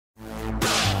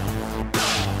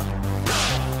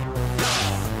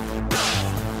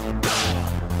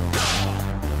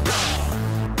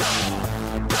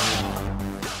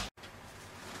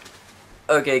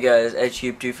Okay guys,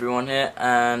 TechEdgey231 here,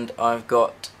 and I've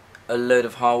got a load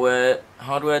of hardware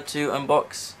to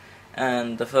unbox,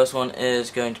 and the first one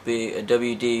is going to be a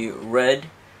WD Red.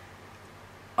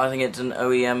 I think it's an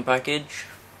OEM package,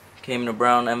 came in a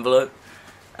brown envelope.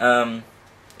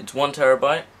 It's 1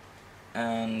 terabyte,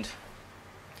 and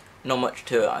not much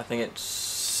to it. I think it's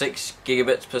 6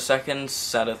 gigabits per second,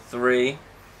 SATA 3.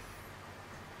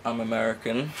 I'm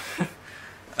American.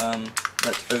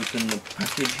 Let's open the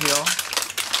package here.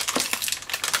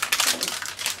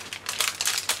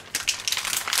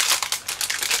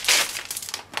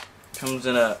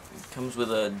 Comes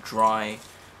with a dry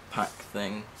pack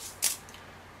thing.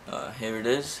 Here it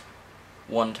is,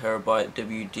 1 terabyte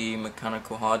WD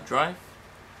mechanical hard drive.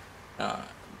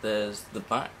 There's the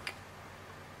back,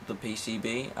 the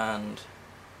PCB, and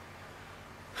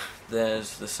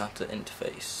there's the SATA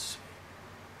interface.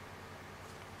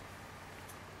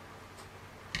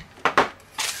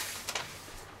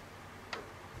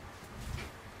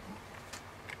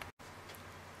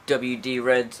 WD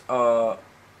Reds are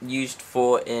used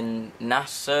for in NAS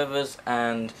servers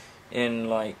and in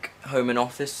like home and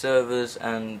office servers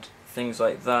and things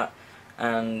like that,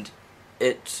 and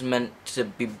it's meant to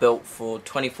be built for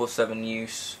 24/7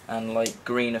 use and like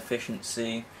green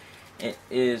efficiency. It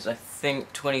is, I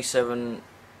think, 27,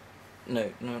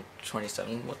 no, not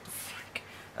 27, what the fuck,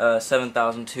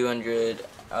 7,200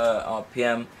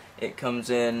 RPM. It comes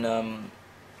in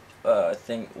I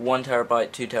think 1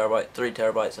 terabyte, 2 terabyte, 3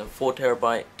 terabytes and 4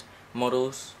 terabyte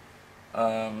models.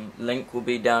 Link will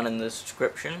be down in the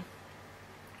description,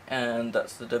 and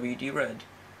that's the WD Red.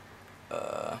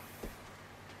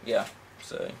 Yeah,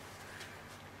 so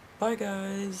bye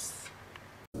guys.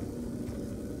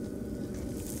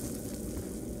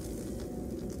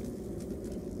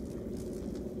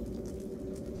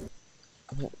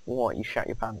 What, you shat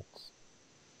your pants?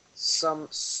 Some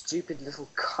stupid little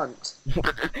cunt.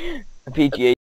 A PGA